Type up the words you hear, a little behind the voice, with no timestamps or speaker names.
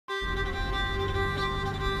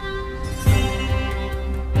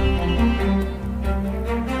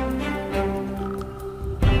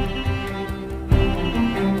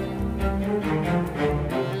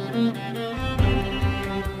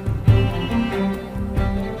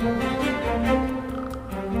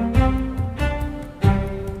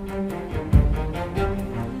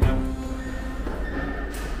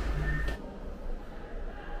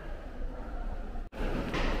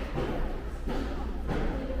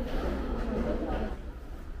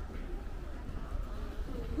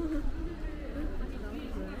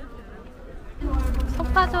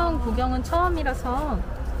석파정 구경은 처음이라서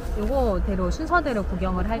요거대로 순서대로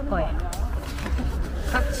구경을 할 거예요.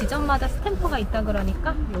 각 지점마다 스탬프가 있다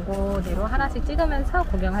그러니까 요거대로 하나씩 찍으면서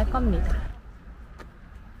구경할 겁니다.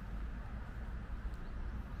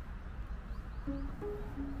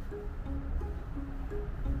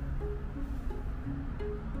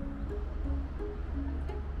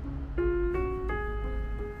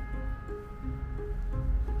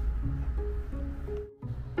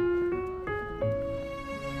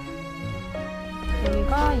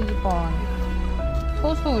 여기가 2번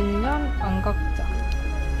소수훈련 안각자.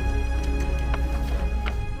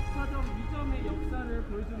 석파정 이점의 역사를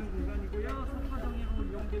보여주는 공간이고요. 석파정으로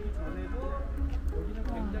이용되기 전에도 여기는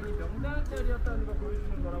굉장히 명당자리였다는 걸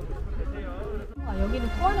보여주는 거라고 보시면 되세요. 아, 여기는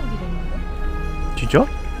토하는 길이 있는데? 진짜?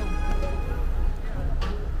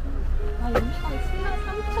 아, 여기가 신라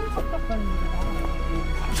 3층 석탑관입니다.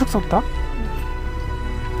 삼척석탑?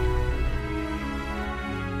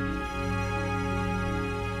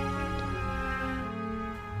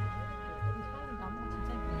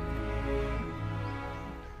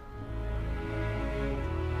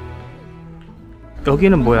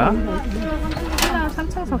 여기는 뭐야? 신라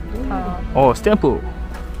 3층 석탑 스탬프.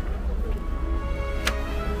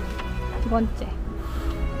 두 번째.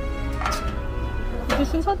 이제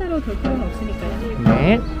순서대로 될 필요는 없으니까요.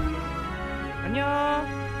 네.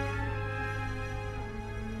 안녕.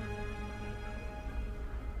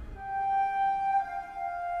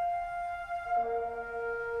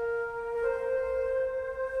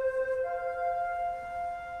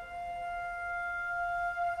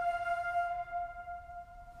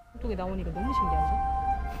 이쪽에 나오니까 너무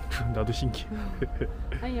신기한데? 나도 신기해.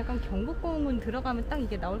 아니 약간 경복궁은 들어가면 딱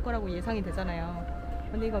이게 나올 거라고 예상이 되잖아요.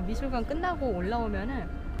 근데 이거 미술관 끝나고 올라오면은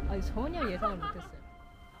아니, 전혀 예상을 못했어요.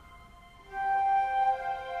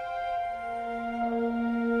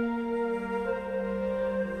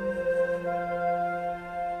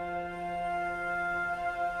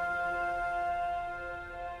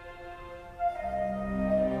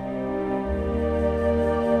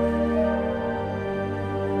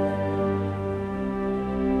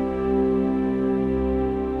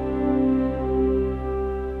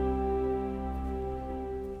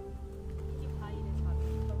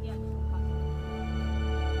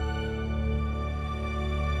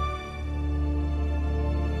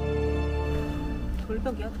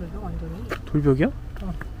 돌벽이야, 돌벽 완전히. 돌벽이야?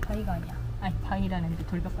 바위가 아니야. 아니, 바위라는데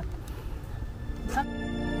돌벽 같아.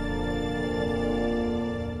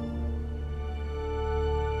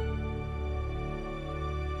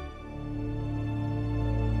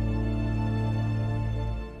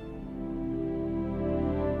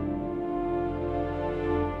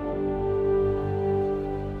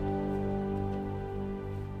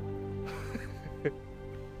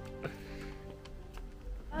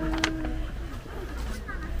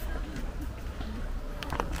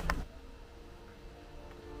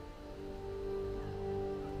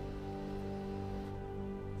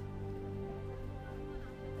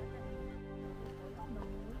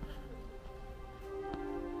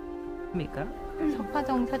 입니까?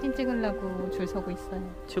 석파정 사진 찍으려고 줄 서고 있어요.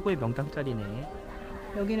 최고의 명당짜리네.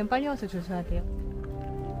 여기는 빨리 와서 줄 서야 돼요.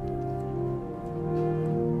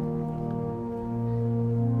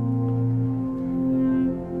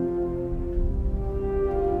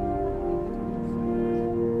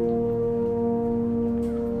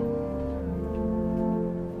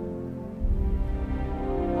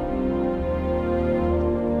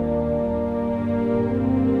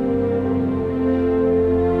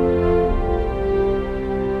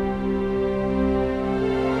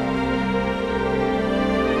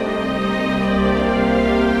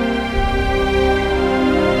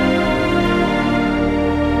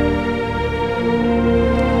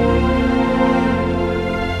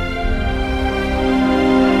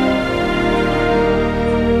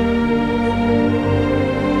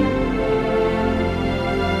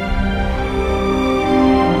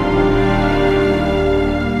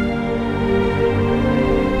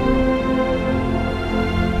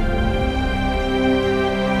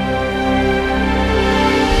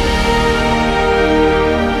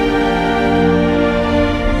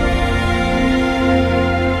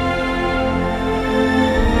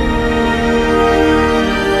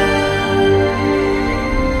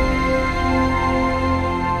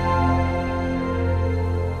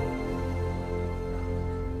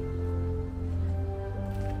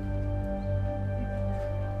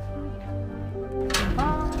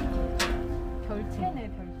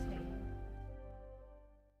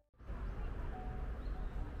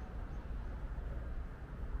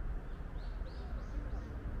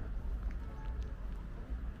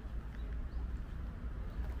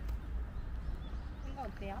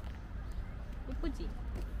 어때요? 예쁘지?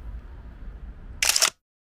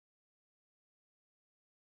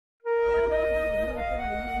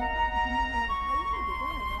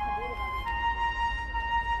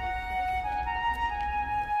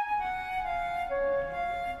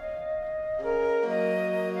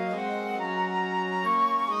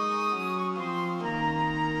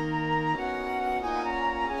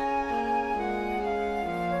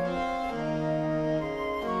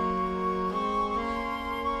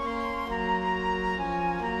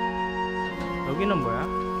 여기는 뭐야?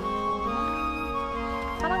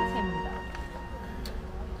 사랑채입니다.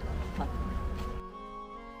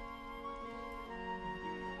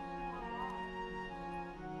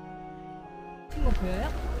 친구 보여요?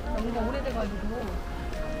 너무 오래돼가지고.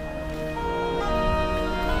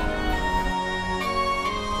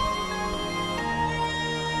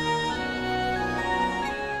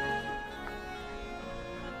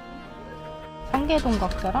 상계동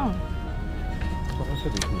각자랑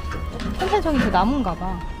선생 저기 그 나무인가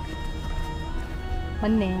봐.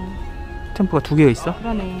 맞네. 스탬프가 2개가 있어?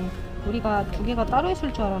 그러네. 우리가 2개가 따로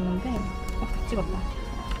있을 줄 알았는데 다 찍었다.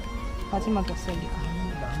 마지막이었어 우리가.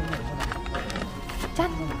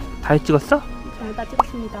 짠! 다 찍었어? 전부 다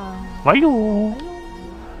찍었습니다. 완료.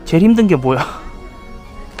 제일 힘든 게 뭐야?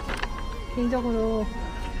 개인적으로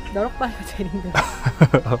너럭바위가 제일 힘들어.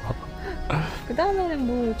 그 다음에는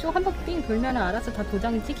뭐 쭉 한 바퀴 삥 돌면 알아서 다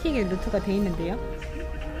도장이 찍히게 루트가 돼 있는데요.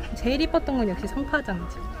 제일 이뻤던 건 역시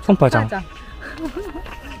석파정이죠. 석파정.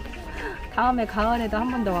 다음에 가을에도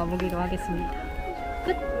한 번 더 와보기로 하겠습니다.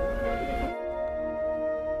 끝!